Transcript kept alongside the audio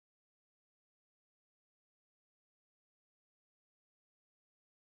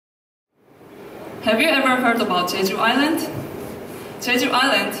Have you ever heard about Jeju Island? Jeju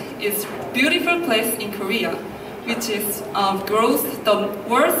Island is a beautiful place in Korea, which grows the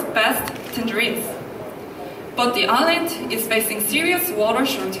world's best tangerines. But the island is facing serious water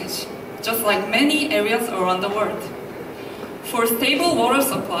shortage, just like many areas around the world. For stable water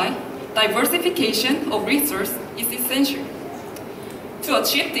supply, diversification of resource is essential. To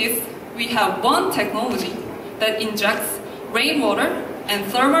achieve this, we have one technology that injects rainwater and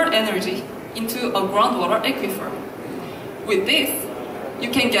thermal energy into a groundwater aquifer. With this, you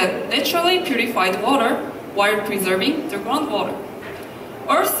can get naturally purified water while preserving the groundwater.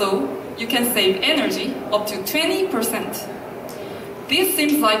 Also, you can save energy up to 20%. This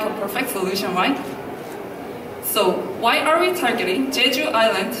seems like a perfect solution, right? So, why are we targeting Jeju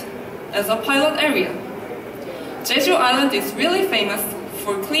Island as a pilot area? Jeju Island is really famous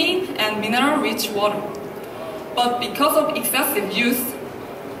for clean and mineral-rich water. But because of excessive use,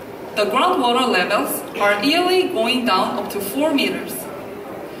 the groundwater levels are yearly going down up to 4 meters.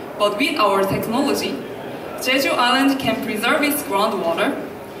 But with our technology, Jeju Island can preserve its groundwater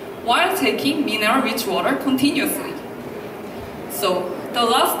while taking mineral-rich water continuously. So, the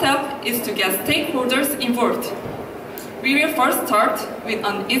last step is to get stakeholders involved. We will first start with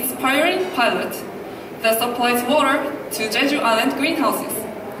an inspiring pilot that supplies water to Jeju Island greenhouses.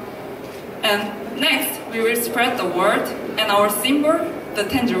 And next, we will spread the word and our symbol, the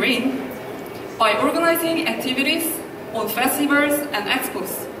tangerine, by organizing activities on festivals and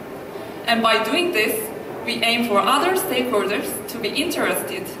expos. And by doing this, we aim for other stakeholders to be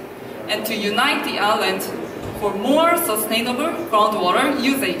interested and to unite the island for more sustainable groundwater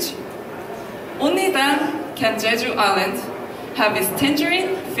usage. Only then can Jeju Island have its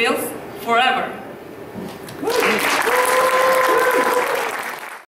tangerine fields forever.